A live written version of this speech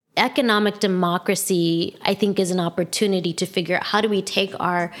economic democracy, I think, is an opportunity to figure out how do we take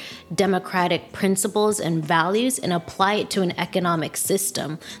our democratic principles and values and apply it to an economic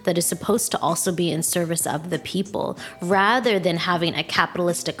system that is supposed to also be in service of the people, rather than having a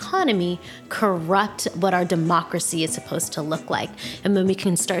capitalist economy corrupt what our democracy is supposed to look like. And when we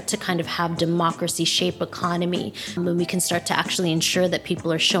can start to kind of have democracy shape economy, when we can start to actually ensure that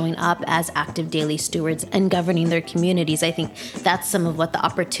people are showing up as active daily stewards and governing their communities, I think that's some of what the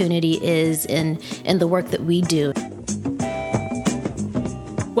opportunity is in the work that we do.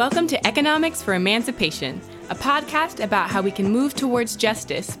 Welcome to Economics for Emancipation, a podcast about how we can move towards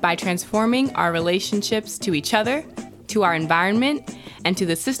justice by transforming our relationships to each other, to our environment, and to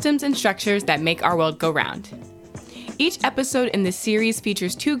the systems and structures that make our world go round. Each episode in this series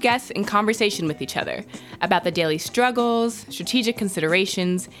features two guests in conversation with each other about the daily struggles, strategic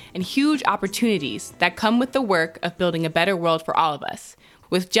considerations, and huge opportunities that come with the work of building a better world for all of us,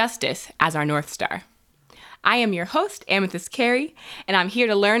 with justice as our North Star. I am your host, Amethyst Carey, and I'm here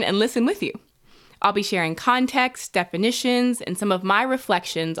to learn and listen with you. I'll be sharing context, definitions, and some of my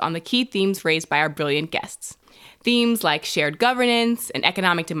reflections on the key themes raised by our brilliant guests. Themes like shared governance and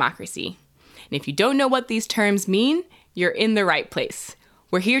economic democracy. And if you don't know what these terms mean, you're in the right place.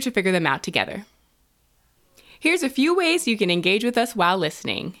 We're here to figure them out together. Here's a few ways you can engage with us while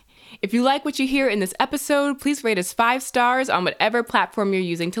listening. If you like what you hear in this episode, please rate us 5 stars on whatever platform you're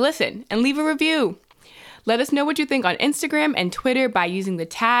using to listen and leave a review. Let us know what you think on Instagram and Twitter by using the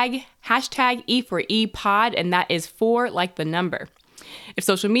tag #E4EPod, and that is 4 like the number. If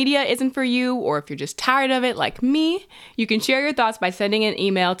social media isn't for you, or if you're just tired of it like me, you can share your thoughts by sending an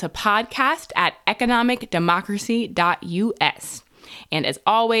email to podcast@economicdemocracy.us. And as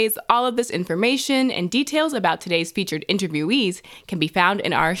always, all of this information and details about today's featured interviewees can be found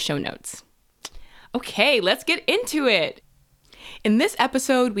in our show notes. Okay, let's get into it. In this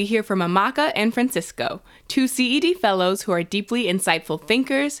episode, we hear from Amaka and Francisco, 2 CED fellows who are deeply insightful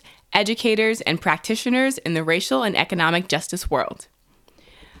thinkers, educators, and practitioners in the racial and economic justice world.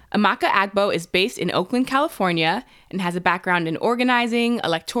 Amaka Agbo is based in Oakland, California, and has a background in organizing,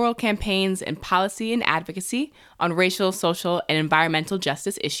 electoral campaigns, and policy and advocacy on racial, social, and environmental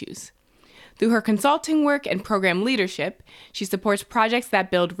justice issues. Through her consulting work and program leadership, she supports projects that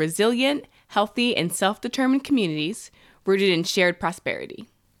build resilient, healthy, and self-determined communities rooted in shared prosperity.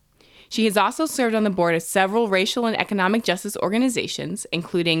 She has also served on the board of several racial and economic justice organizations,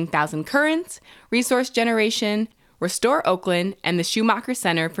 including Thousand Currents, Resource Generation, Restore Oakland, and the Schumacher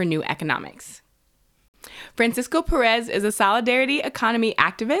Center for New Economics. Francisco Perez is a solidarity economy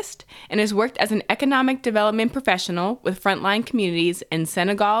activist and has worked as an economic development professional with frontline communities in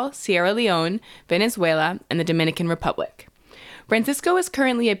Senegal, Sierra Leone, Venezuela, and the Dominican Republic. Francisco is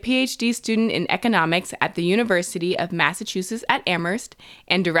currently a PhD student in economics at the University of Massachusetts at Amherst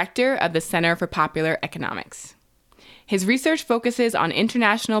and director of the Center for Popular Economics. His research focuses on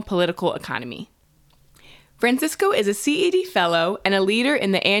international political economy. Francisco is a CED fellow and a leader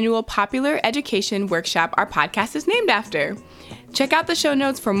in the annual popular education workshop our podcast is named after. Check out the show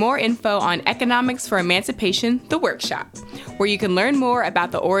notes for more info on Economics for Emancipation, the workshop, where you can learn more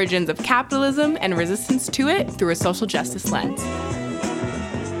about the origins of capitalism and resistance to it through a social justice lens.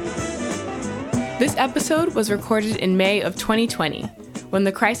 This episode was recorded in May of 2020, when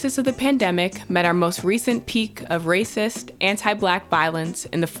the crisis of the pandemic met our most recent peak of racist, anti-Black violence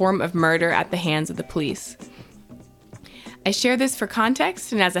in the form of murder at the hands of the police. I share this for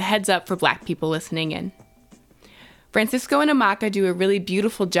context and as a heads up for Black people listening in. Francisco and Amaka do a really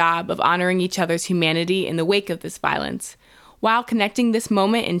beautiful job of honoring each other's humanity in the wake of this violence, while connecting this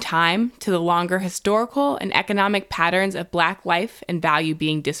moment in time to the longer historical and economic patterns of Black life and value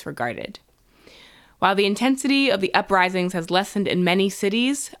being disregarded. While the intensity of the uprisings has lessened in many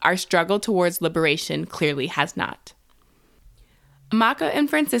cities, our struggle towards liberation clearly has not. Amaka and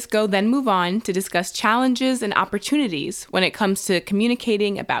Francisco then move on to discuss challenges and opportunities when it comes to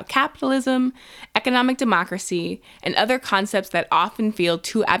communicating about capitalism, economic democracy, and other concepts that often feel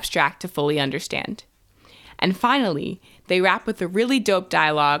too abstract to fully understand. And finally, they wrap with a really dope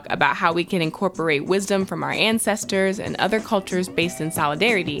dialogue about how we can incorporate wisdom from our ancestors and other cultures based in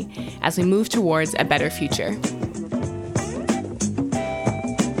solidarity as we move towards a better future.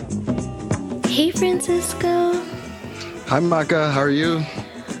 Hey, Francisco. Hi, Maka. How are you?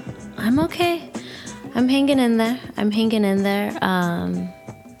 I'm okay. I'm hanging in there.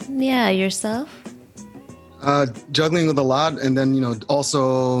 Yeah, yourself? Juggling with a lot, and then,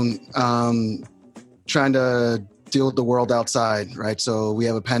 also trying to deal with the world outside, right? So we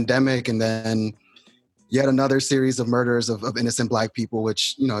have a pandemic, and then yet another series of murders of innocent Black people,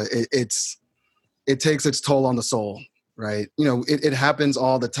 which, it takes its toll on the soul. right? It happens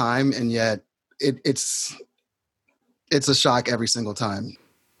all the time, and yet it's a shock every single time.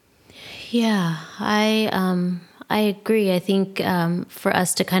 Yeah, I agree. I think for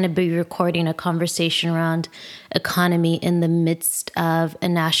us to kind of be recording a conversation around economy in the midst of a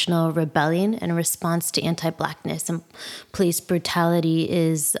national rebellion in response to anti-Blackness and police brutality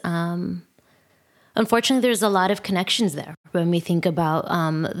is unfortunately, there's a lot of connections there when we think about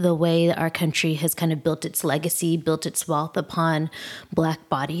the way that our country has kind of built its legacy, built its wealth upon Black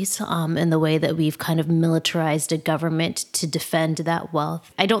bodies, and the way that we've kind of militarized a government to defend that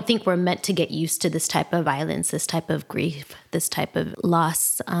wealth. I don't think we're meant to get used to this type of violence, this type of grief, this type of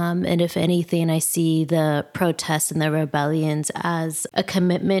loss. And if anything, I see the protests and the rebellions as a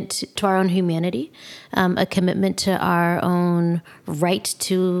commitment to our own humanity, a commitment to our own right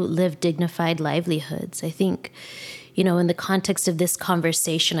to live dignified livelihoods. I think, in the context of this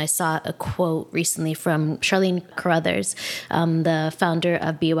conversation, I saw a quote recently from Charlene Carruthers, the founder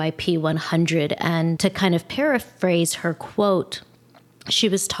of BYP 100. And to kind of paraphrase her quote, she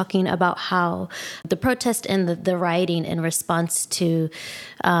was talking about how the protest and the rioting in response to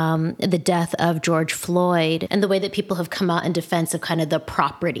the death of George Floyd and the way that people have come out in defense of kind of the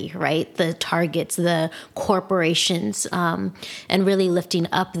property, right? The targets, the corporations, and really lifting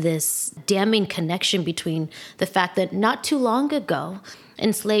up this damning connection between the fact that not too long ago,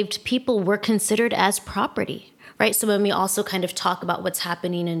 enslaved people were considered as property, right? So when we also kind of talk about what's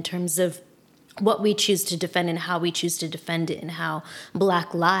happening in terms of what we choose to defend and how we choose to defend it, and how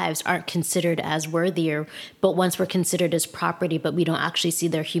Black lives aren't considered as worthier, but once we're considered as property, but we don't actually see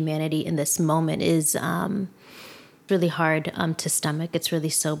their humanity in this moment, is really hard to stomach. It's really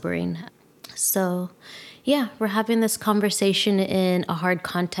sobering. So yeah, we're having this conversation in a hard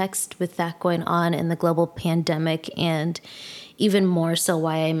context with that going on in the global pandemic, and even more so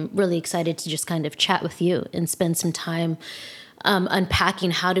why I'm really excited to just kind of chat with you and spend some time unpacking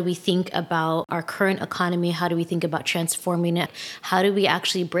how do we think about our current economy, how do we think about transforming it, how do we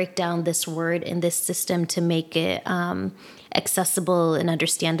actually break down this word and this system to make it accessible and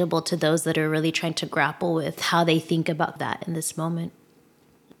understandable to those that are really trying to grapple with how they think about that in this moment.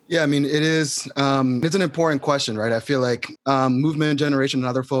 Yeah, I mean, it's an important question, right? I feel like Movement Generation and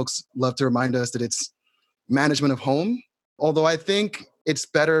other folks love to remind us that it's management of home, although I think it's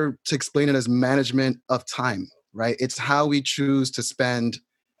better to explain it as management of time, right? It's how we choose to spend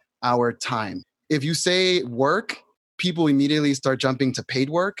our time. If you say work, people immediately start jumping to paid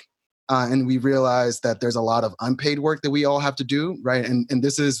work. And we realize that there's a lot of unpaid work that we all have to do, right? And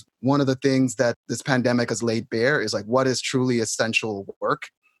this is one of the things that this pandemic has laid bare, is like what is truly essential work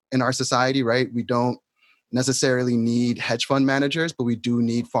in our society, right? We don't necessarily need hedge fund managers, but we do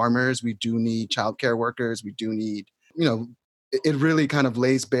need farmers. We do need childcare workers. We do need, it really kind of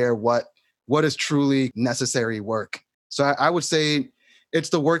lays bare what is truly necessary work. So I would say it's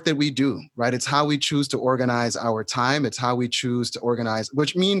the work that we do, right? It's how we choose to organize our time. It's how we choose to organize,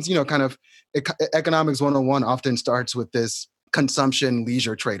 which means, kind of economics 101 often starts with this consumption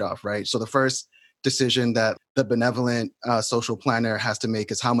leisure trade-off, right? So the first decision that the benevolent social planner has to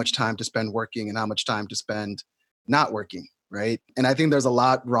make is how much time to spend working and how much time to spend not working, right? And I think there's a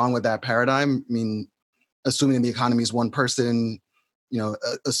lot wrong with that paradigm. I mean, assuming the economy is one person,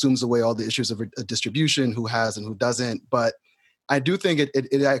 assumes away all the issues of distribution, who has and who doesn't. But I do think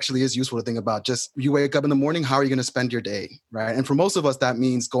it actually is useful to think about just, you wake up in the morning, how are you going to spend your day, right? And for most of us, that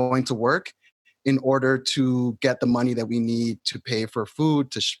means going to work in order to get the money that we need to pay for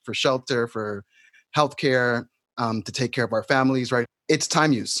food, for shelter, for healthcare, to take care of our families, right? It's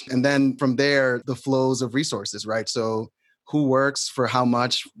time use. And then from there, the flows of resources, right? So who works for how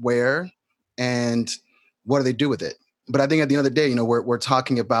much, where, and what do they do with it? But I think at the end of the day, we're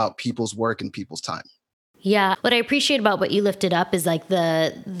talking about people's work and people's time. Yeah. What I appreciate about what you lifted up is like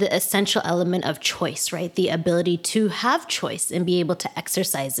the essential element of choice, right? The ability to have choice and be able to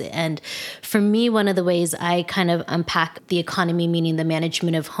exercise it. And for me, one of the ways I kind of unpack the economy, meaning the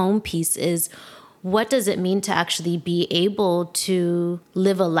management of home piece, is what does it mean to actually be able to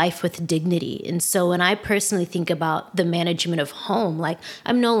live a life with dignity? And so when I personally think about the management of home, like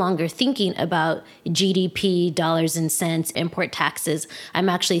I'm no longer thinking about GDP, dollars and cents, import taxes. I'm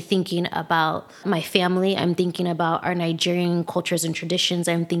actually thinking about my family. I'm thinking about our Nigerian cultures and traditions.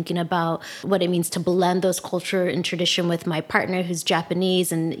 I'm thinking about what it means to blend those culture and tradition with my partner who's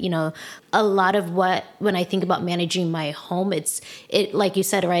Japanese. And, a lot of when I think about managing my home, it like you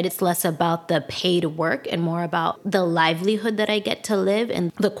said, right, it's less about the paid work and more about the livelihood that I get to live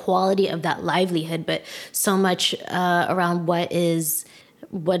and the quality of that livelihood, but so much around what is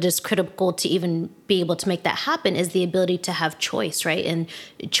what is critical to even be able to make that happen is the ability to have choice, right? And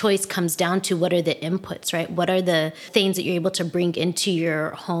choice comes down to what are the inputs, right? What are the things that you're able to bring into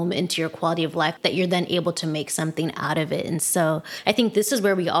your home, into your quality of life, that you're then able to make something out of it. And so I think this is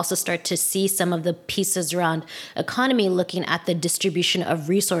where we also start to see some of the pieces around economy, looking at the distribution of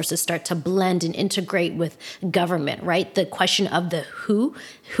resources, start to blend and integrate with government, right? The question of the who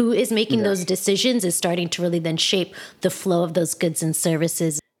is making those decisions is starting to really then shape the flow of those goods and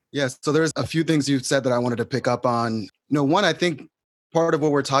services. Yes. So there's a few things you've said that I wanted to pick up on. One, I think part of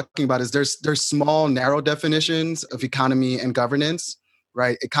what we're talking about is there's small, narrow definitions of economy and governance,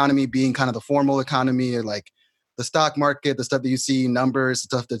 right? Economy being kind of the formal economy, or like the stock market, the stuff that you see, numbers,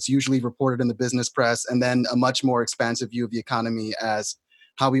 stuff that's usually reported in the business press, and then a much more expansive view of the economy as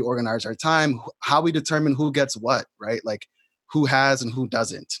how we organize our time, how we determine who gets what, right? Like who has and who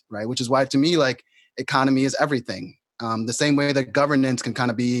doesn't, right? Which is why, to me, like economy is everything. The same way that governance can kind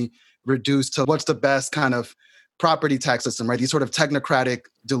of be reduced to what's the best kind of property tax system, right? These sort of technocratic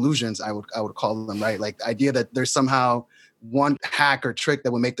delusions, I would call them, right? Like the idea that there's somehow one hack or trick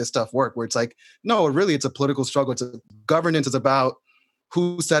that would make this stuff work, where it's like, no, really, it's a political struggle. Governance is about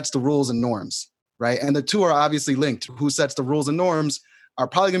who sets the rules and norms, right? And the two are obviously linked. Who sets the rules and norms are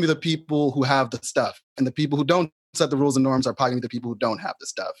probably going to be the people who have the stuff, and the people who don't set the rules and norms are probably going to be the people who don't have the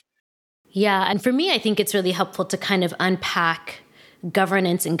stuff. Yeah. And for me, I think it's really helpful to kind of unpack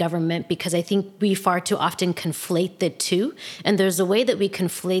governance and government, because I think we far too often conflate the two. And there's a way that we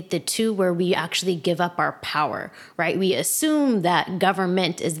conflate the two where we actually give up our power, right? We assume that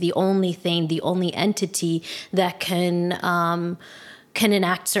government is the only thing, the only entity that can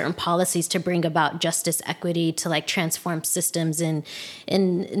enact certain policies to bring about justice, equity, to like transform systems. And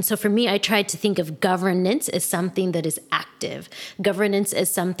so for me, I tried to think of governance as something that is active. Governance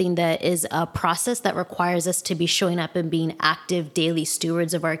is something that is a process that requires us to be showing up and being active daily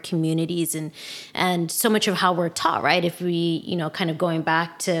stewards of our communities. And so much of how we're taught, right? If we, kind of going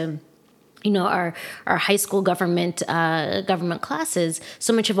back to our high school government classes,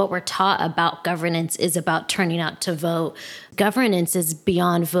 so much of what we're taught about governance is about turning out to vote. Governance is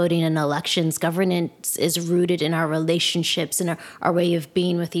beyond voting in elections. Governance is rooted in our relationships and our way of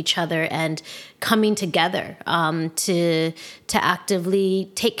being with each other and coming together to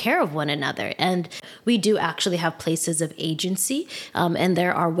actively take care of one another. And we do actually have places of agency, and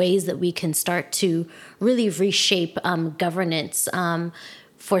there are ways that we can start to really reshape governance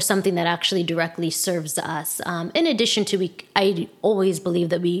for something that actually directly serves us. In addition to, I always believe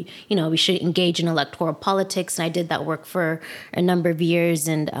that we should engage in electoral politics, and I did that work for a number of years,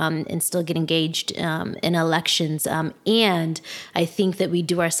 and still get engaged in elections. And I think that we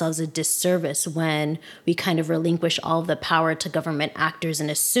do ourselves a disservice when we kind of relinquish all of the power to government actors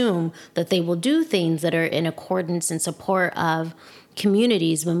and assume that they will do things that are in accordance and support of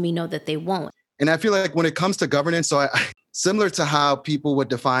communities when we know that they won't. And I feel like when it comes to governance, so similar to how people would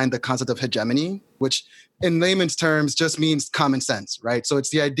define the concept of hegemony, which in layman's terms just means common sense, right? So it's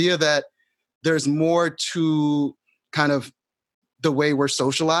the idea that there's more to kind of the way we're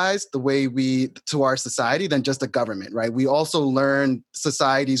socialized, the way to our society than just the government, right? We also learn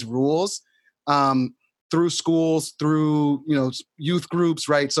society's rules through schools, through, youth groups,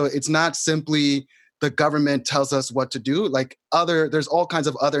 right? So it's not simply the government tells us what to do. Like there's all kinds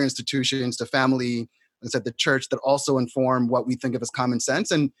of other institutions, the family, like I said, the church, that also inform what we think of as common sense.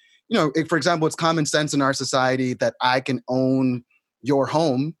 And, for example, it's common sense in our society that I can own your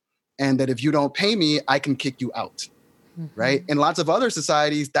home, and that if you don't pay me, I can kick you out, right? In lots of other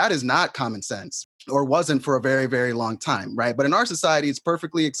societies, that is not common sense, or wasn't for a very, very long time, right? But in our society, it's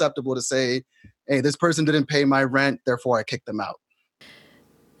perfectly acceptable to say, hey, this person didn't pay my rent, therefore I kick them out.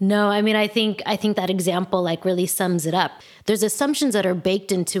 No, I mean, I think that example like really sums it up. There's assumptions that are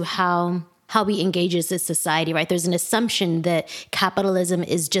baked into how we engage as a society, right? There's an assumption that capitalism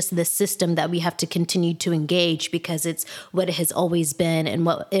is just the system that we have to continue to engage because it's what it has always been and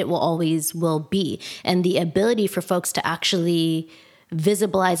what it will always will be. And the ability for folks to actually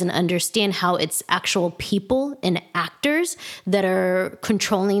visibilize and understand how it's actual people and actors that are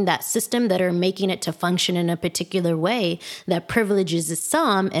controlling that system, that are making it to function in a particular way that privileges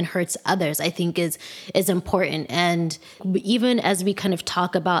some and hurts others, I think is important. And even as we kind of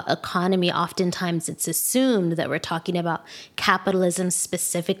talk about economy, oftentimes it's assumed that we're talking about capitalism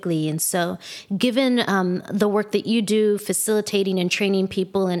specifically. And so given the work that you do facilitating and training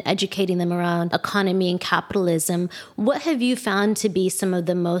people and educating them around economy and capitalism, what have you found to be some of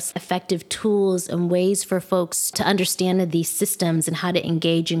the most effective tools and ways for folks to understand these systems and how to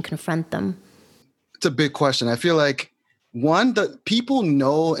engage and confront them? It's a big question. I feel like, one, that people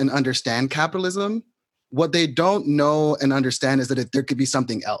know and understand capitalism, what they don't know and understand is that there could be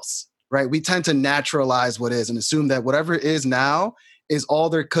something else, right? We tend to naturalize what is and assume that whatever is now is all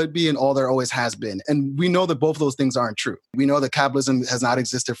there could be and all there always has been. And we know that both of those things aren't true. We know that capitalism has not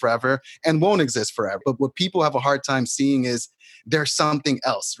existed forever and won't exist forever. But what people have a hard time seeing is there's something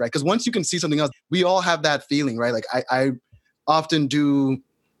else, right? Because once you can see something else, we all have that feeling, right? Like I often do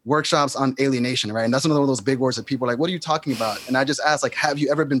workshops on alienation, right? And that's another one of those big words that people are like, what are you talking about? And I just ask, like, have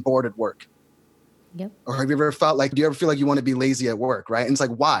you ever been bored at work? Yep. Or have you ever felt like, do you ever feel like you want to be lazy at work, right? And it's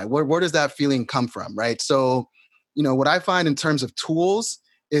like, why? Where does that feeling come from, right? So, what I find in terms of tools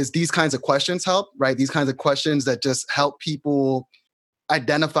is these kinds of questions help, right? These kinds of questions that just help people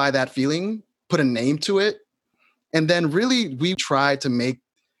identify that feeling, put a name to it. And then really we try to make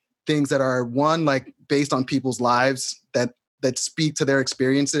things that are one, like based on people's lives that speak to their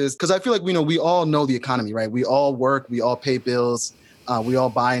experiences. Because I feel like, we all know the economy, right? We all work, we all pay bills, we all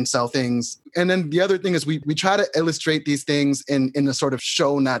buy and sell things. And then the other thing is we try to illustrate these things in a sort of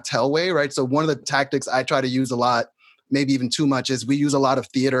show, not tell way, right? So one of the tactics I try to use a lot, maybe even too much, is we use a lot of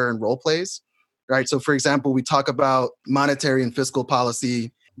theater and role plays, right? So for example, we talk about monetary and fiscal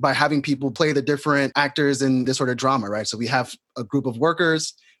policy by having people play the different actors in this sort of drama, right? So we have a group of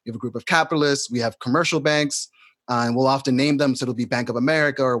workers, we have a group of capitalists, we have commercial banks, and we'll often name them. So it'll be Bank of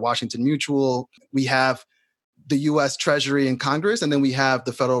America or Washington Mutual. We have the US Treasury and Congress, and then we have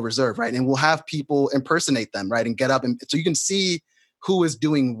the Federal Reserve, right? And we'll have people impersonate them, right? And get up. And so you can see who is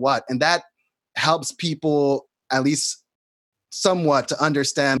doing what. And that helps people at least somewhat to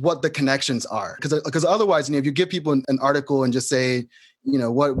understand what the connections are. Because otherwise, if you give people an article and just say,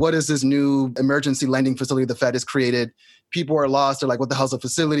 what is this new emergency lending facility the Fed has created? People are lost. They're like, what the hell's a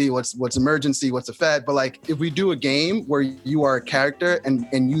facility? What's emergency? What's a Fed? But like, if we do a game where you are a character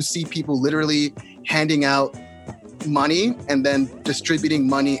and you see people literally handing out money and then distributing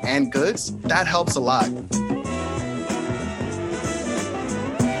money and goods, that helps a lot.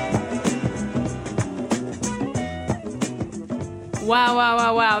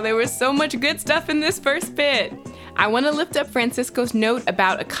 Wow. There was so much good stuff in this first bit. I want to lift up Francisco's note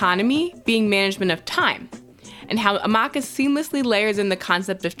about economy being management of time, and how Amaka seamlessly layers in the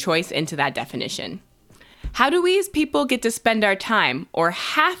concept of choice into that definition. How do we as people get to spend our time, or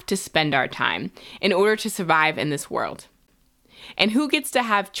have to spend our time, in order to survive in this world? And who gets to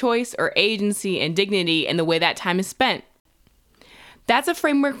have choice or agency and dignity in the way that time is spent? That's a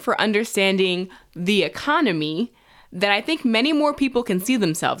framework for understanding the economy that I think many more people can see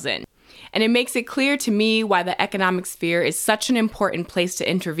themselves in. And it makes it clear to me why the economic sphere is such an important place to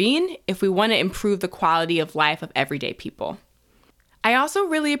intervene if we want to improve the quality of life of everyday people. I also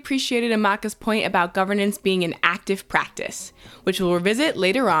really appreciated Amaka's point about governance being an active practice, which we'll revisit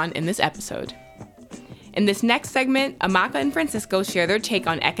later on in this episode. In this next segment, Amaka and Francisco share their take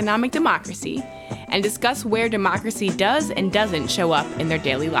on economic democracy and discuss where democracy does and doesn't show up in their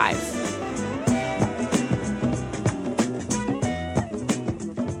daily lives.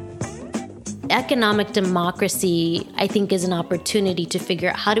 Economic democracy, I think, is an opportunity to figure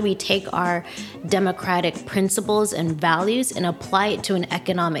out how do we take our democratic principles and values and apply it to an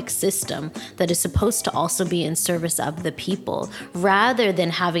economic system that is supposed to also be in service of the people, rather than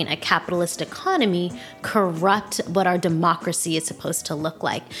having a capitalist economy corrupt what our democracy is supposed to look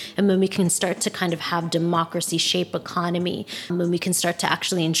like. And when we can start to kind of have democracy shape economy, when we can start to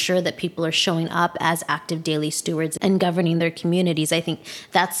actually ensure that people are showing up as active daily stewards and governing their communities, I think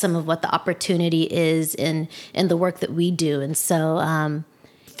that's some of what the opportunity is in the work that we do. And so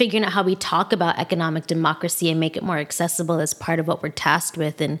figuring out how we talk about economic democracy and make it more accessible is part of what we're tasked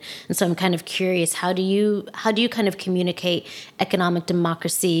with. And so I'm kind of curious, how do you kind of communicate economic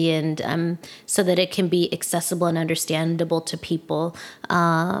democracy and so that it can be accessible and understandable to people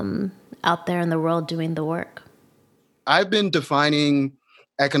out there in the world doing the work? I've been defining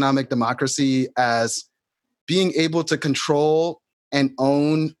economic democracy as being able to control and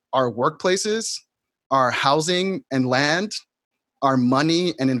own our workplaces, our housing and land, our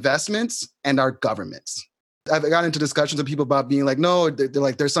money and investments, and our governments. I've gotten into discussions with people about being like, no, they're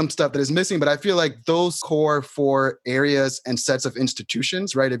like, there's some stuff that is missing, but I feel like those core 4 areas and sets of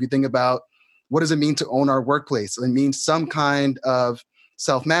institutions, right? If you think about what does it mean to own our workplace? It means some kind of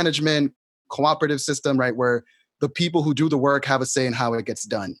self-management, cooperative system, right? Where the people who do the work have a say in how it gets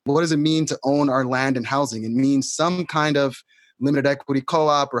done. What does it mean to own our land and housing? It means some kind of limited equity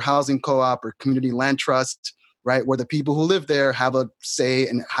co-op or housing co-op or community land trust, right? Where the people who live there have a say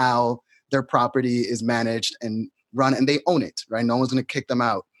in how their property is managed and run, and they own it, right? No one's going to kick them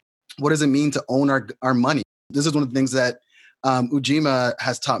out. What does it mean to own our money? This is one of the things that Ujima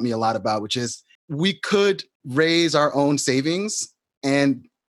has taught me a lot about, which is we could raise our own savings and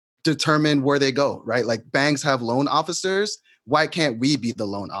determine where they go, right? Like banks have loan officers. Why can't we be the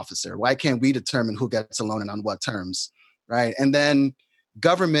loan officer? Why can't we determine who gets a loan and on what terms, right? And then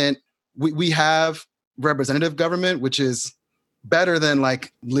government, we have representative government, which is better than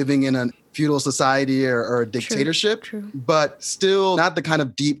like living in a feudal society or a dictatorship, True. but still not the kind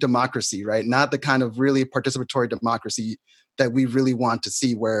of deep democracy, right? Not the kind of really participatory democracy that we really want to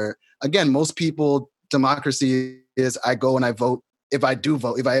see where, again, most people, democracy is I go and I vote. If I do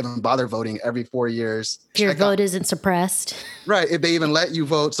vote, if I even bother voting every 4 years. If your vote isn't suppressed. Right, if they even let you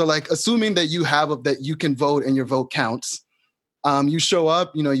vote. So like assuming that that you can vote and your vote counts, you show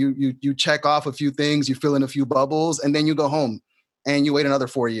up, you check off a few things, you fill in a few bubbles, and then you go home and you wait another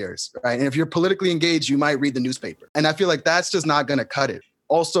 4 years, right? And if you're politically engaged, you might read the newspaper. And I feel like that's just not gonna cut it.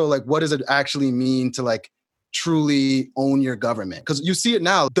 Also, like what does it actually mean to like truly own your government? Because you see it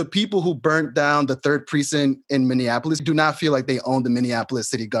now. The people who burnt down the 3rd precinct in Minneapolis do not feel like they own the Minneapolis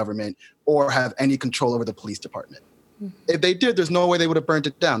city government or have any control over the police department. Mm-hmm. If they did, there's no way they would have burnt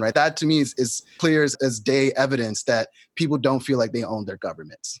it down, right? That to me is clear as day evidence that people don't feel like they own their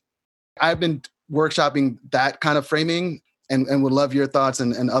governments. I've been workshopping that kind of framing and would love your thoughts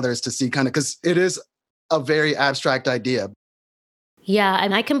and others to see kind of, because it is a very abstract idea. Yeah,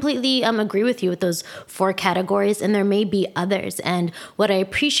 and I completely agree with you with those 4 categories, and there may be others. And what I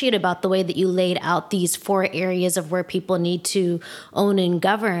appreciate about the way that you laid out these 4 areas of where people need to own and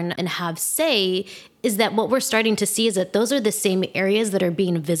govern and have say is that what we're starting to see is that those are the same areas that are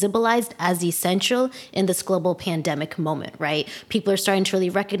being visibilized as essential in this global pandemic moment, right? People are starting to really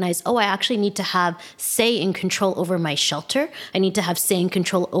recognize, I actually need to have say and control over my shelter. I need to have say and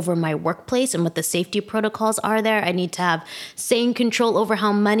control over my workplace and what the safety protocols are there. I need to have say and control over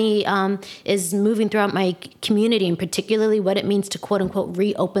how money is moving throughout my community, and particularly what it means to quote unquote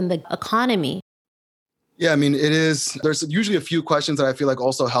reopen the economy. Yeah, I mean, there's usually a few questions that I feel like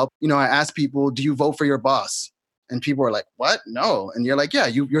also help. I ask people, do you vote for your boss? And people are like, what? No. And you're like, yeah,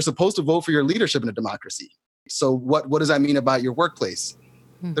 you're supposed to vote for your leadership in a democracy. So what does that mean about your workplace?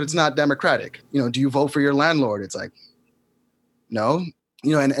 Mm-hmm. That it's not democratic. Do you vote for your landlord? It's like, no.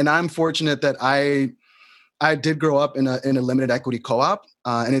 And I'm fortunate that I did grow up in a limited equity co-op.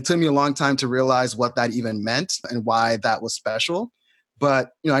 And it took me a long time to realize what that even meant and why that was special.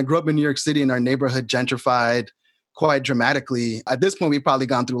 But, I grew up in New York City and our neighborhood gentrified quite dramatically. At this point, we've probably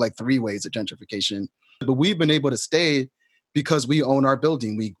gone through like 3 waves of gentrification. But we've been able to stay because we own our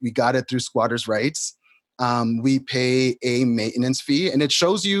building. We got it through squatters' rights. We pay a maintenance fee. And it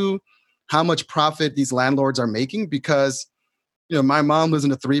shows you how much profit these landlords are making because, my mom lives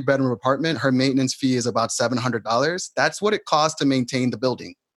in a 3-bedroom apartment. Her maintenance fee is about $700. That's what it costs to maintain the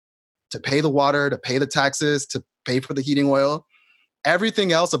building, to pay the water, to pay the taxes, to pay for the heating oil.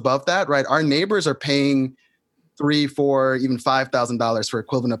 Everything else above that, right? Our neighbors are paying $3,000, $4,000, even $5,000 for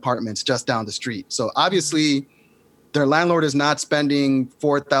equivalent apartments just down the street. So obviously, their landlord is not spending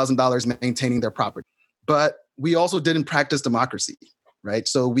 $4,000 maintaining their property. But we also didn't practice democracy, right?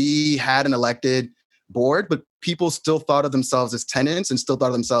 So we had an elected board, but people still thought of themselves as tenants and still thought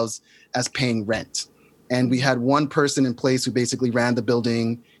of themselves as paying rent. And we had one person in place who basically ran the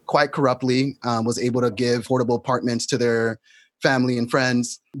building quite corruptly, was able to give affordable apartments to their family and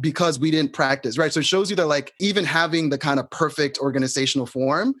friends because we didn't practice, right? So it shows you that like even having the kind of perfect organizational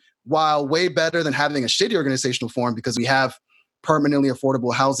form, while way better than having a shitty organizational form because we have permanently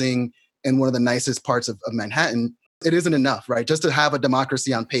affordable housing in one of the nicest parts of Manhattan, it isn't enough, right? Just to have a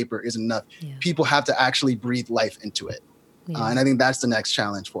democracy on paper isn't enough. Yeah. People have to actually breathe life into it. Yeah. And I think that's the next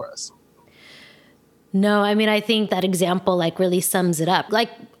challenge for us. No, I mean, I think that example like really sums it up.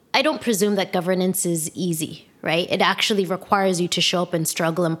 Like, I don't presume that governance is easy, right? It actually requires you to show up and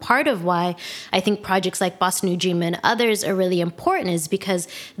struggle. And part of why I think projects like Boston Ujima and others are really important is because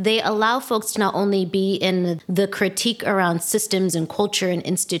they allow folks to not only be in the critique around systems and culture and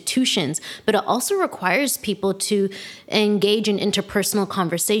institutions, but it also requires people to engage in interpersonal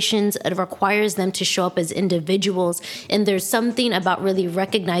conversations. It requires them to show up as individuals. And there's something about really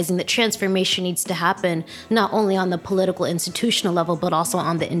recognizing that transformation needs to happen, not only on the political institutional level, but also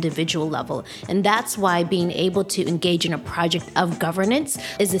on the individual level. And that's why being able to engage in a project of governance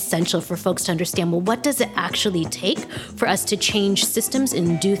is essential for folks to understand, well, what does it actually take for us to change systems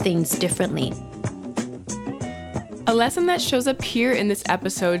and do things differently? A lesson that shows up here in this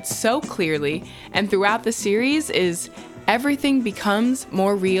episode so clearly and throughout the series is everything becomes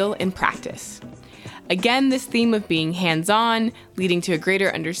more real in practice. Again, this theme of being hands-on, leading to a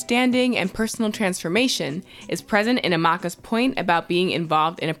greater understanding and personal transformation is present in Amaka's point about being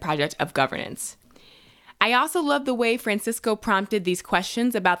involved in a project of governance. I also love the way Francisco prompted these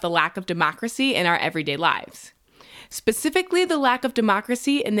questions about the lack of democracy in our everyday lives. specifically the lack of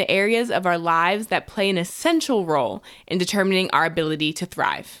democracy in the areas of our lives that play an essential role in determining our ability to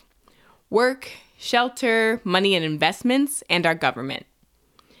thrive: work, shelter, money and investments, and our government.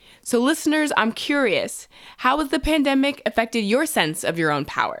 So listeners, I'm curious, how has the pandemic affected your sense of your own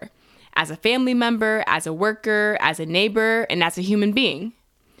power? As a family member, as a worker, as a neighbor, and as a human being?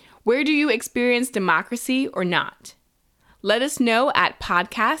 Where do you experience democracy or not? Let us know at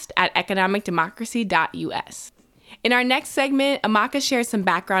podcast@economicdemocracy.us. In our next segment, Amaka shares some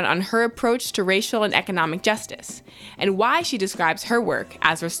background on her approach to racial and economic justice and why she describes her work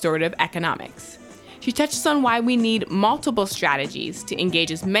as restorative economics. She touches on why we need multiple strategies to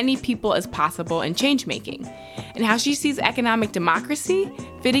engage as many people as possible in change-making, and how she sees economic democracy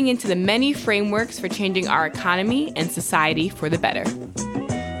fitting into the many frameworks for changing our economy and society for the better.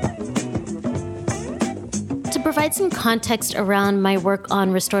 To provide some context around my work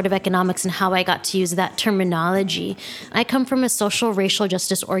on restorative economics and how I got to use that terminology, I come from a social racial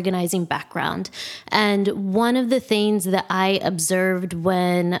justice organizing background. And one of the things that I observed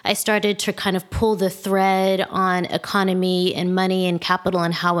when I started to kind of pull the thread on economy and money and capital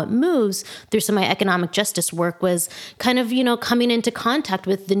and how it moves through some of my economic justice work was kind of, coming into contact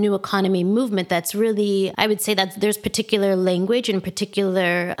with the new economy movement. That's really, I would say that there's particular language and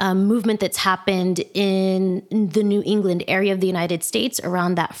particular movement that's happened in the New England area of the United States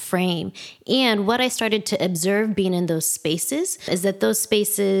around that frame. And what I started to observe being in those spaces is that those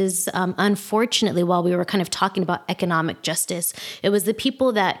spaces, unfortunately, while we were kind of talking about economic justice, it was the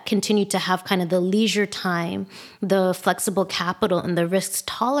people that continued to have kind of the leisure time, the flexible capital, and the risk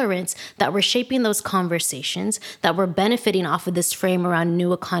tolerance that were shaping those conversations, that were benefiting off of this frame around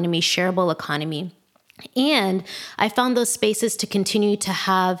new economy, shareable economy. And I found those spaces to continue to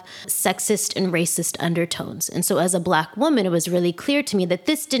have sexist and racist undertones. And so as a Black woman, it was really clear to me that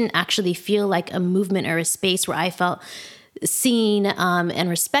this didn't actually feel like a movement or a space where I felt seen and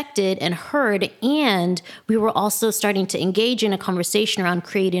respected and heard. And we were also starting to engage in a conversation around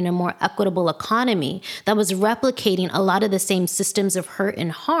creating a more equitable economy that was replicating a lot of the same systems of hurt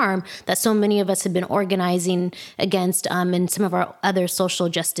and harm that so many of us have been organizing against in some of our other social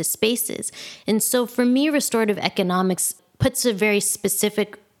justice spaces. And so for me, restorative economics puts a very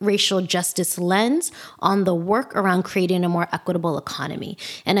specific racial justice lens on the work around creating a more equitable economy.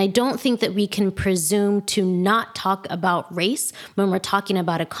 And I don't think that we can presume to not talk about race when we're talking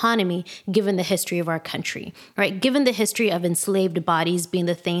about economy, given the history of our country, right? Given the history of enslaved bodies being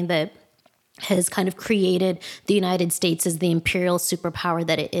the thing that has kind of created the United States as the imperial superpower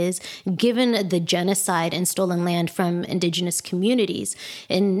that it is, given the genocide and stolen land from indigenous communities.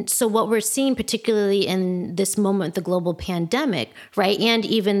 And so what we're seeing, particularly in this moment, the global pandemic, right, and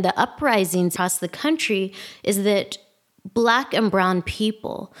even the uprisings across the country, is that Black and brown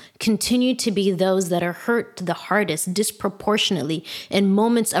people continue to be those that are hurt the hardest disproportionately in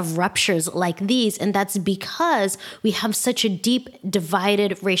moments of ruptures like these. And that's because we have such a deep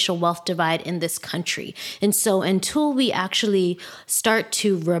divided racial wealth divide in this country. And so until we actually start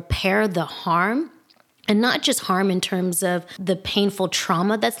to repair the harm, and not just harm in terms of the painful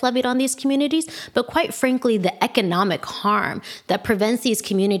trauma that's levied on these communities, but quite frankly, the economic harm that prevents these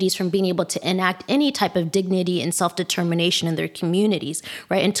communities from being able to enact any type of dignity and self-determination in their communities,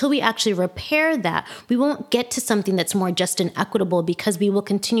 right? Until we actually repair that, we won't get to something that's more just and equitable because we will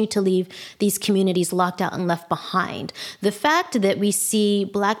continue to leave these communities locked out and left behind. The fact that we see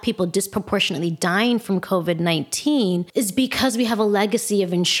Black people disproportionately dying from COVID-19 is because we have a legacy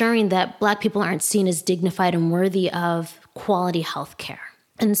of ensuring that Black people aren't seen as dignified and worthy of quality health care.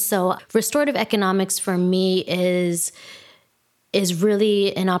 And so restorative economics for me is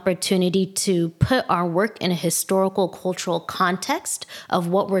really an opportunity to put our work in a historical cultural context of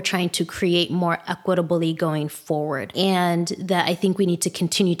what we're trying to create more equitably going forward. And that I think we need to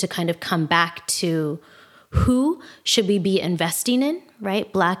continue to kind of come back to who should we be investing in, right?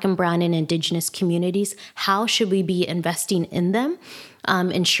 Black and brown and indigenous communities. How should we be investing in them?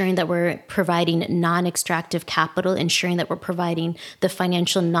 Ensuring that we're providing non-extractive capital, ensuring that we're providing the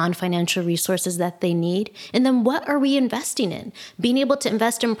financial, non-financial resources that they need. And then what are we investing in? Being able to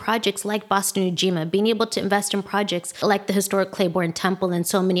invest in projects like Boston Ujima, being able to invest in projects like the historic Claiborne Temple and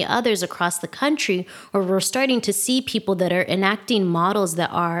so many others across the country, where we're starting to see people that are enacting models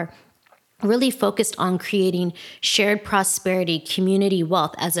that are really focused on creating shared prosperity, community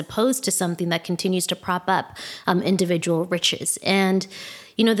wealth, as opposed to something that continues to prop up individual riches. And,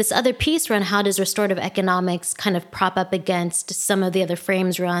 this other piece around how does restorative economics kind of prop up against some of the other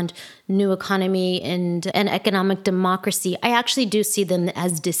frames around new economy and economic democracy, I actually do see them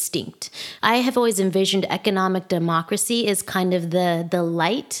as distinct. I have always envisioned economic democracy as kind of the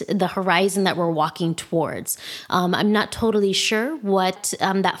light, the horizon that we're walking towards. I'm not totally sure what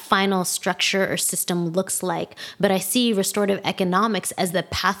that final structure or system looks like, but I see restorative economics as the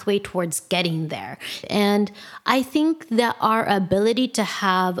pathway towards getting there. And I think that our ability to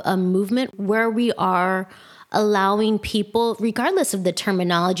have a movement where we are allowing people, regardless of the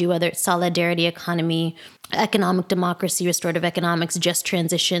terminology, whether it's solidarity economy, economic democracy, restorative economics, just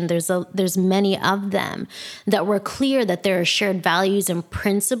transition, there's many of them, that we're clear that there are shared values and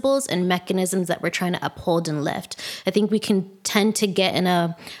principles and mechanisms that we're trying to uphold and lift. I think we can tend to get in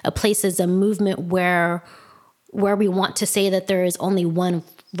a place as a movement where we want to say that there is only one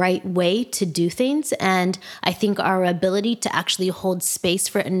right way to do things. And I think our ability to actually hold space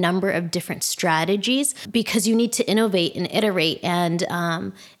for a number of different strategies, because you need to innovate and iterate. And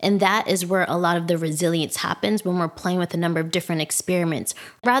that is where a lot of the resilience happens, when we're playing with a number of different experiments,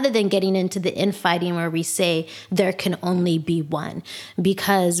 rather than getting into the infighting where we say there can only be one.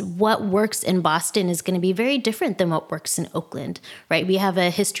 Because what works in Boston is going to be very different than what works in Oakland, right? We have a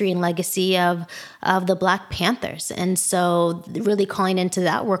history and legacy of the Black Panthers. And so really calling into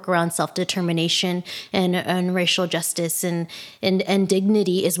that work around self-determination and racial justice and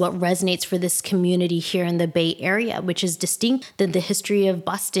dignity is what resonates for this community here in the Bay Area, which is distinct than the history of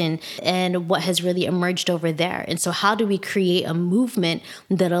Boston and what has really emerged over there. And so how do we create a movement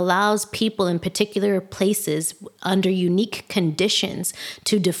that allows people in particular places under unique conditions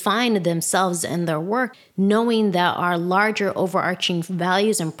to define themselves and their work, knowing that our larger overarching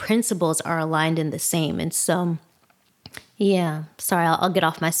values and principles are aligned in the same? And so yeah, sorry, I'll get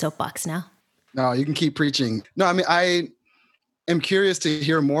off my soapbox now. No, you can keep preaching. No, I mean, I am curious to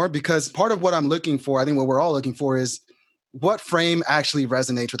hear more, because part of what I'm looking for, I think what we're all looking for, is what frame actually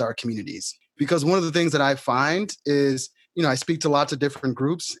resonates with our communities. Because one of the things that I find is, I speak to lots of different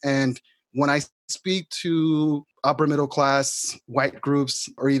groups, and when I speak to upper middle class white groups,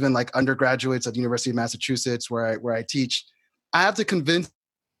 or even like undergraduates at the University of Massachusetts where I teach, I have to convince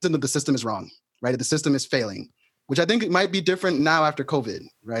them that the system is wrong, right? That the system is failing, which I think it might be different now after COVID,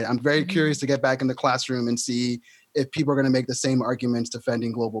 right? I'm very curious to get back in the classroom and see if people are going to make the same arguments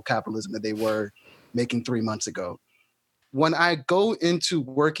defending global capitalism that they were making 3 months ago. When I go into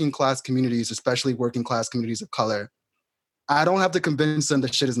working class communities, especially working class communities of color, I don't have to convince them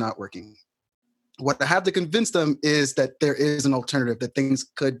that shit is not working. What I have to convince them is that there is an alternative, that things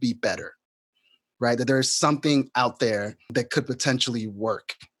could be better, right? That there's something out there that could potentially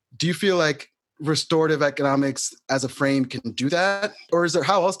work. Do you feel like restorative economics as a frame can do that? Or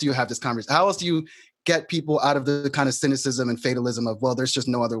how else do you have this conversation? How else do you get people out of the kind of cynicism and fatalism of, well, there's just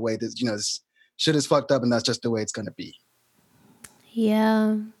no other way, that, this shit is fucked up and that's just the way it's going to be?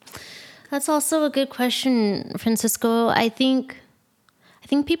 Yeah, that's also a good question, Francisco. I think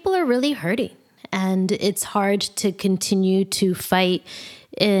people are really hurting, and it's hard to continue to fight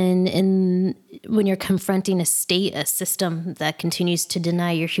in when you're confronting a system that continues to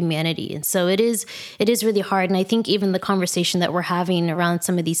deny your humanity. And so it is really hard. And I think even the conversation that we're having around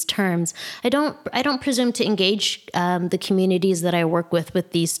some of these terms, I don't presume to engage the communities that I work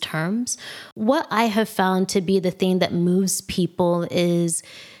with these terms. What I have found to be the thing that moves people is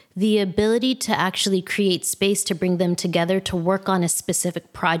the ability to actually create space to bring them together to work on a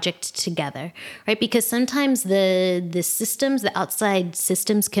specific project together, right? Because sometimes the systems, the outside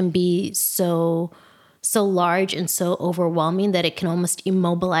systems, can be so large and so overwhelming that it can almost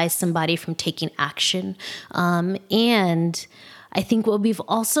immobilize somebody from taking action. And I think what we've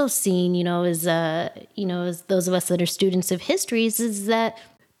also seen, as those of us that are students of histories, is that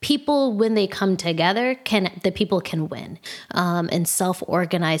people, when they come together, the people can win and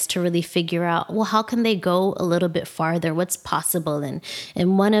self-organize to really figure out, well, how can they go a little bit farther? What's possible?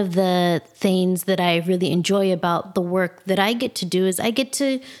 And one of the things that I really enjoy about the work that I get to do is I get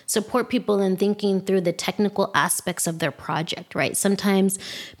to support people in thinking through the technical aspects of their project, right? Sometimes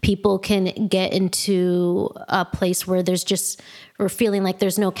people can get into a place where we're feeling like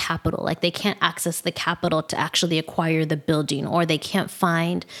there's no capital, like they can't access the capital to actually acquire the building, or they can't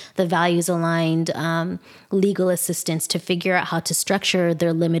find the values aligned legal assistance to figure out how to structure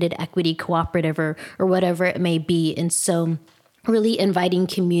their limited equity cooperative or whatever it may be. And so really inviting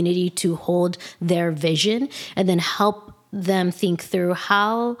community to hold their vision and then help them think through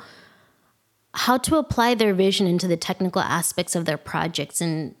how to apply their vision into the technical aspects of their projects.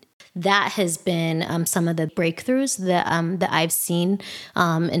 And that has been some of the breakthroughs that I've seen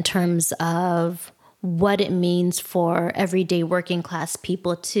in terms of what it means for everyday working class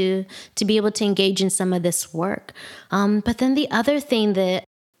people to be able to engage in some of this work. But then the other thing that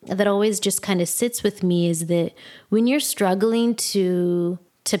always just kind of sits with me is that when you're struggling to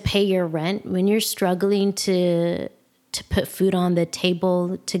pay your rent, when you're struggling to put food on the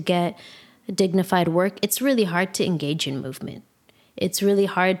table, to get dignified work, it's really hard to engage in movement. It's really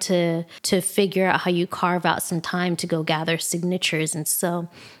hard to figure out how you carve out some time to go gather signatures. And so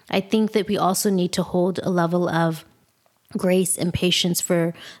I think that we also need to hold a level of grace and patience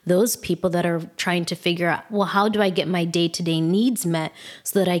for those people that are trying to figure out, well, how do I get my day-to-day needs met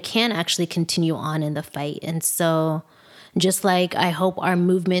so that I can actually continue on in the fight? And so just like I hope our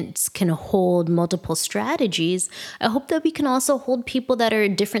movements can hold multiple strategies, I hope that we can also hold people that are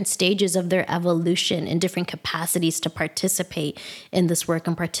at different stages of their evolution in different capacities to participate in this work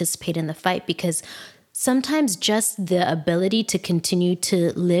and participate in the fight. Because sometimes just the ability to continue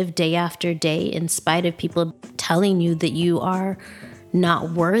to live day after day in spite of people telling you that you are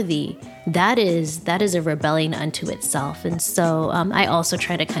not worthy, that is a rebellion unto itself. And so I also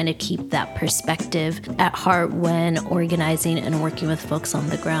try to kind of keep that perspective at heart when organizing and working with folks on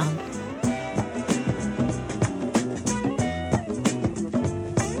the ground.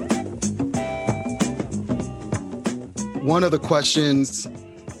 One of the questions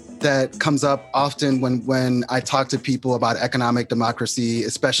that comes up often when I talk to people about economic democracy,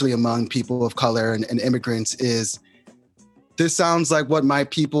 especially among people of color and immigrants, is this sounds like what my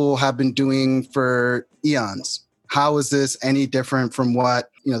people have been doing for eons. How is this any different from what,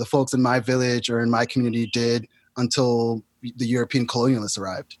 the folks in my village or in my community did until the European colonialists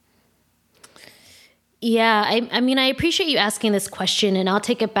arrived? Yeah, I appreciate you asking this question, and I'll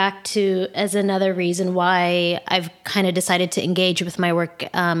take it back to as another reason why I've kind of decided to engage with my work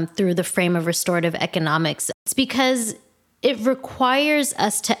through the frame of restorative economics. It's because it requires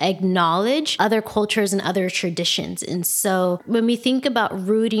us to acknowledge other cultures and other traditions. And so when we think about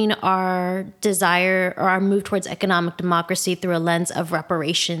rooting our desire or our move towards economic democracy through a lens of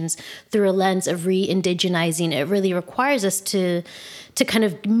reparations, through a lens of re-indigenizing, it really requires us to kind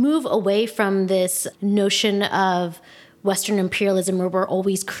of move away from this notion of Western imperialism where we're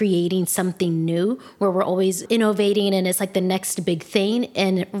always creating something new, where we're always innovating and it's like the next big thing,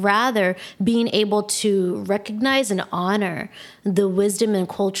 and rather being able to recognize and honor the wisdom and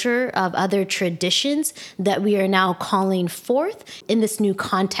culture of other traditions that we are now calling forth in this new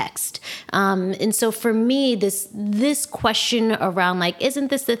context. And so for me, this question around like, isn't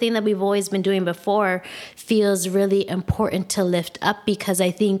this the thing that we've always been doing before, feels really important to lift up, because I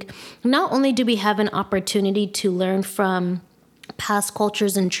think not only do we have an opportunity to learn from past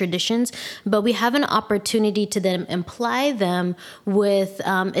cultures and traditions, but we have an opportunity to then apply them with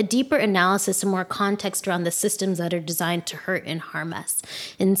a deeper analysis and more context around the systems that are designed to hurt and harm us.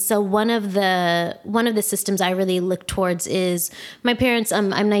 And so one of the systems I really look towards is my parents.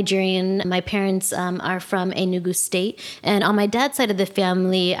 I'm Nigerian. My parents are from Enugu State, and on my dad's side of the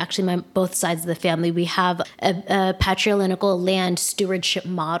family, actually both sides of the family, we have a patrilineal land stewardship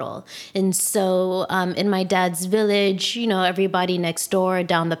model. And so in my dad's village, everybody next door,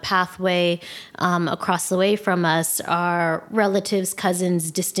 down the pathway, across the way from us are relatives,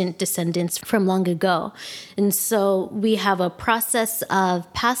 cousins, distant descendants from long ago. And so we have a process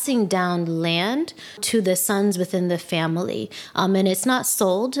of passing down land to the sons within the family. And it's not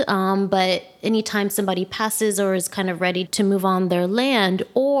sold, but anytime somebody passes or is kind of ready to move on their land,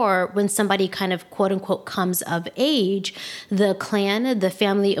 or when somebody kind of quote unquote comes of age, the clan, the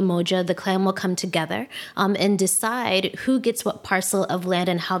family umoja, the clan will come together and decide who gets what parcel of land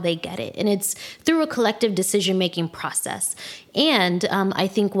and how they get it. And it's through a collective decision-making process. And I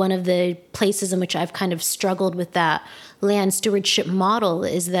think one of the places in which I've kind of struggled with that land stewardship model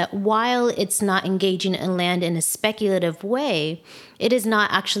is that while it's not engaging in land in a speculative way, it is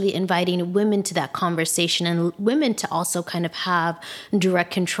not actually inviting women to that conversation and women to also kind of have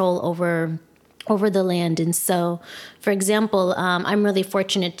direct control over the land. And so, for example, I'm really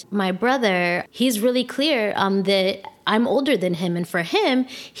fortunate. My brother, he's really clear that I'm older than him. And for him,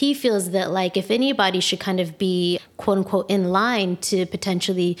 he feels that like if anybody should kind of be quote unquote in line to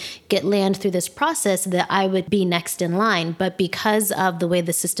potentially get land through this process, that I would be next in line. But because of the way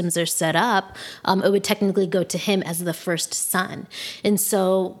the systems are set up, it would technically go to him as the first son. And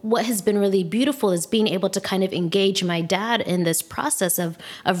so what has been really beautiful is being able to kind of engage my dad in this process of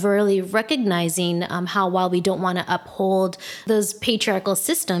really recognizing how while we don't want to uphold those patriarchal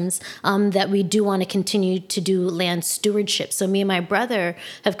systems, that we do want to continue to do land stewardship. So me and my brother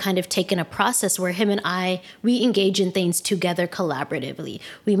have kind of taken a process where him and we engage in things together collaboratively.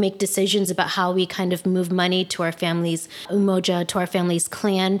 We make decisions about how we kind of move money to our family's umoja, to our family's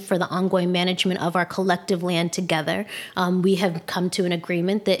clan for the ongoing management of our collective land together. We have come to an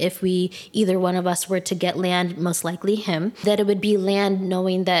agreement that if either one of us were to get land, most likely him, that it would be land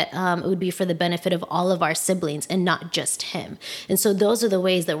knowing that it would be for the benefit of all of our siblings and not just him. And so those are the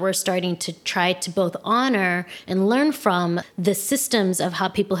ways that we're starting to try to both honor and learn from the systems of how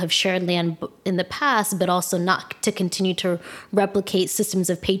people have shared land in the past, but also not to continue to replicate systems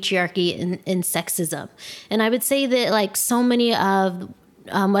of patriarchy and sexism. And I would say that like so many of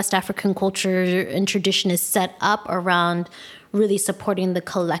West African culture and tradition is set up around really supporting the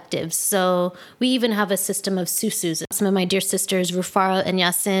collective. So we even have a system of susus. Some of my dear sisters, Rufaro and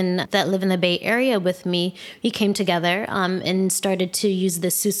Yasin, that live in the Bay Area with me, we came together and started to use the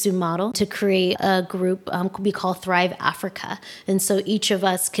susu model to create a group we call Thrive Africa. And so each of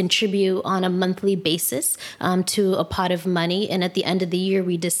us contribute on a monthly basis to a pot of money. And at the end of the year,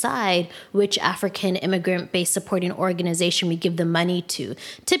 we decide which African immigrant-based supporting organization we give the money to.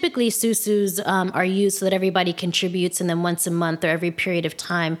 Typically, susus are used so that everybody contributes, and then once a month or every period of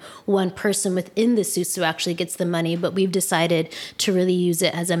time, one person within the susu actually gets the money, but we've decided to really use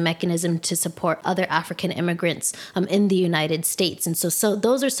it as a mechanism to support other African immigrants in the United States. And so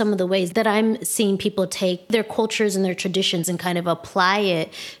those are some of the ways that I'm seeing people take their cultures and their traditions and kind of apply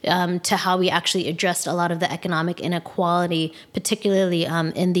it to how we actually addressed a lot of the economic inequality, particularly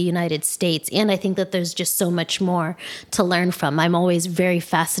in the United States. And I think that there's just so much more to learn from. I'm always very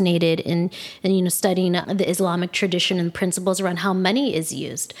fascinated in studying the Islamic tradition and principles around how money is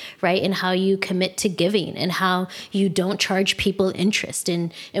used, right? And how you commit to giving and how you don't charge people interest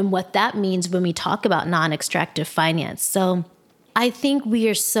and what that means when we talk about non-extractive finance. So I think we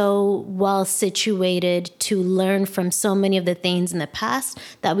are so well situated to learn from so many of the things in the past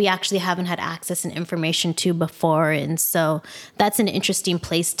that we actually haven't had access and information to before. And so that's an interesting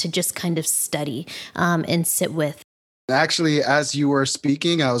place to just kind of study and sit with. Actually, as you were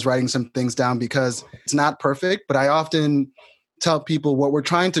speaking, I was writing some things down because it's not perfect, but I often tell people what we're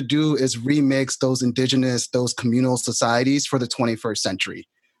trying to do is remix those indigenous, those communal societies for the 21st century,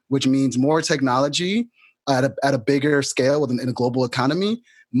 which means more technology at a bigger scale in a global economy,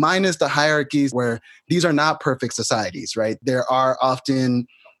 minus the hierarchies where these are not perfect societies, right? There are often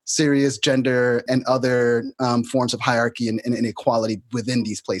serious gender and other forms of hierarchy and inequality within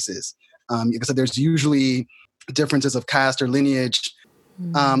these places. Because there's usually differences of caste or lineage.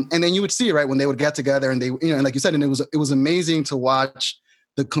 And then you would see, right, when they would get together and they, and like you said, and it was amazing to watch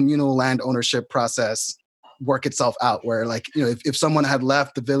the communal land ownership process work itself out, where like, if someone had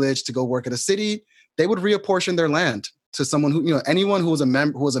left the village to go work at a city, they would reapportion their land to someone who, anyone who was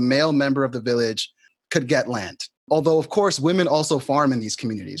a male member of the village could get land. Although, of course, women also farm in these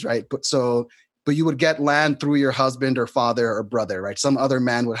communities, right? But you would get land through your husband or father or brother, right? Some other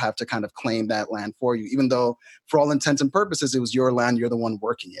man would have to kind of claim that land for you, even though for all intents and purposes, it was your land, you're the one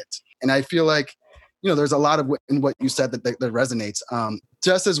working it. And I feel like, there's a lot of in what you said that resonates.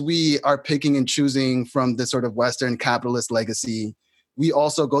 Just as we are picking and choosing from this sort of Western capitalist legacy, we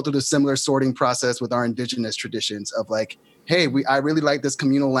also go through the similar sorting process with our indigenous traditions of like, hey, I really like this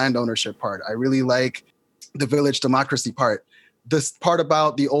communal land ownership part. I really like the village democracy part. This part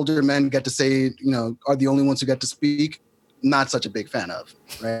about the older men get to say, are the only ones who get to speak, not such a big fan of,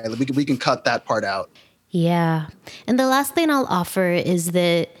 right? We can cut that part out. Yeah. And the last thing I'll offer is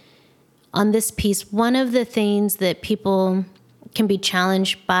that on this piece, one of the things that people can be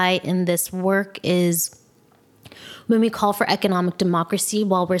challenged by in this work is when we call for economic democracy,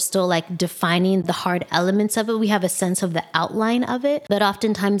 while we're still like defining the hard elements of it, we have a sense of the outline of it. But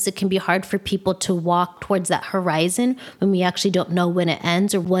oftentimes it can be hard for people to walk towards that horizon when we actually don't know when it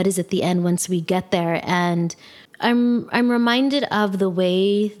ends or what is at the end once we get there. And I'm reminded of the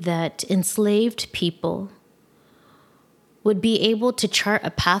way that enslaved people would be able to chart a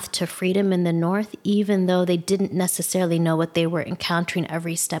path to freedom in the North, even though they didn't necessarily know what they were encountering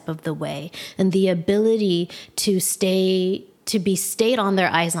every step of the way. And the ability to be stayed on their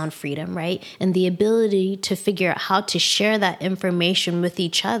eyes on freedom, right? And the ability to figure out how to share that information with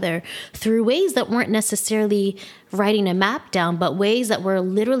each other through ways that weren't necessarily writing a map down, but ways that were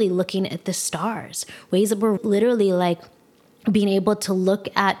literally looking at the stars, ways that were literally like being able to look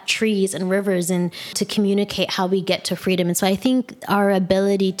at trees and rivers and to communicate how we get to freedom. And so I think our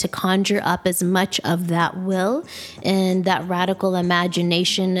ability to conjure up as much of that will and that radical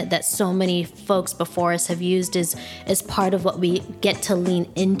imagination that so many folks before us have used is part of what we get to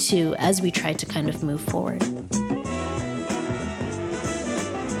lean into as we try to kind of move forward.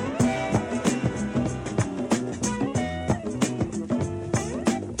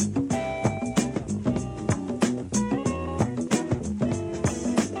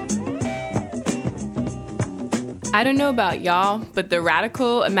 I don't know about y'all, but the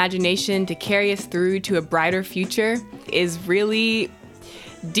radical imagination to carry us through to a brighter future is really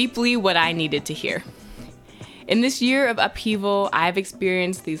deeply what I needed to hear. In this year of upheaval, I've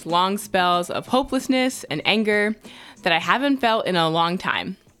experienced these long spells of hopelessness and anger that I haven't felt in a long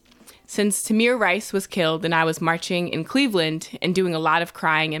time. Since Tamir Rice was killed and I was marching in Cleveland and doing a lot of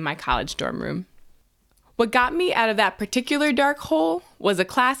crying in my college dorm room. What got me out of that particular dark hole was a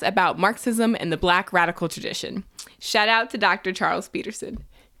class about Marxism and the Black radical tradition. Shout out to Dr. Charles Peterson.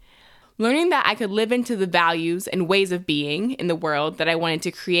 Learning that I could live into the values and ways of being in the world that I wanted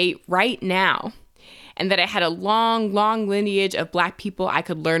to create right now, and that I had a long, long lineage of Black people I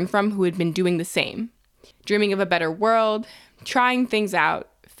could learn from who had been doing the same, dreaming of a better world, trying things out,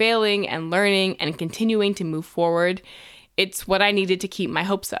 failing and learning and continuing to move forward. It's what I needed to keep my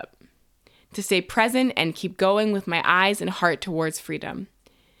hopes up, to stay present and keep going with my eyes and heart towards freedom.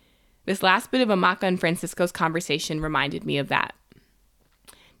 This last bit of Amaka and Francisco's conversation reminded me of that.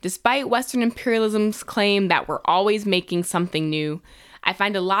 Despite Western imperialism's claim that we're always making something new, I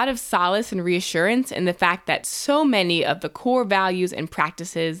find a lot of solace and reassurance in the fact that so many of the core values and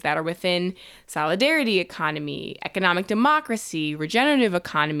practices that are within solidarity economy, economic democracy, regenerative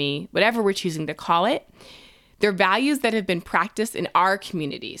economy, whatever we're choosing to call it, they're values that have been practiced in our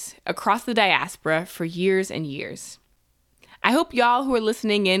communities across the diaspora for years and years. I hope y'all who are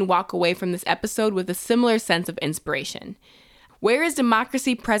listening in walk away from this episode with a similar sense of inspiration. Where is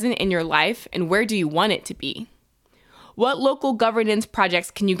democracy present in your life, and where do you want it to be? What local governance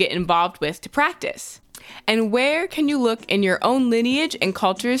projects can you get involved with to practice? And where can you look in your own lineage and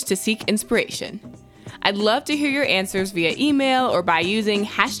cultures to seek inspiration? I'd love to hear your answers via email or by using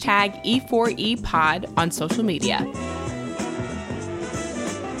hashtag E4EPod on social media.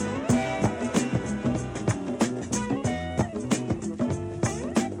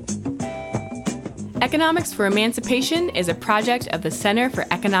 Economics for Emancipation is a project of the Center for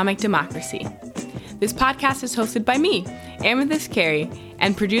Economic Democracy. This podcast is hosted by me, Amethyst Carey,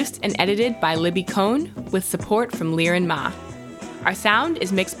 and produced and edited by Libby Cohn with support from Liren Ma. Our sound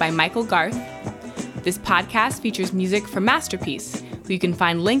is mixed by Michael Garth. This podcast features music from Masterpiece, who you can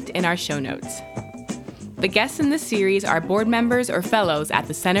find linked in our show notes. The guests in this series are board members or fellows at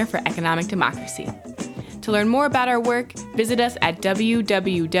the Center for Economic Democracy. To learn more about our work, visit us at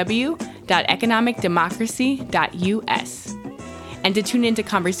www.economicdemocracy.us. And to tune into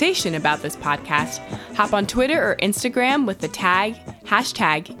conversation about this podcast, hop on Twitter or Instagram with the tag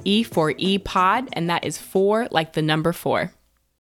hashtag E4EPod, and that is 4 like the number 4.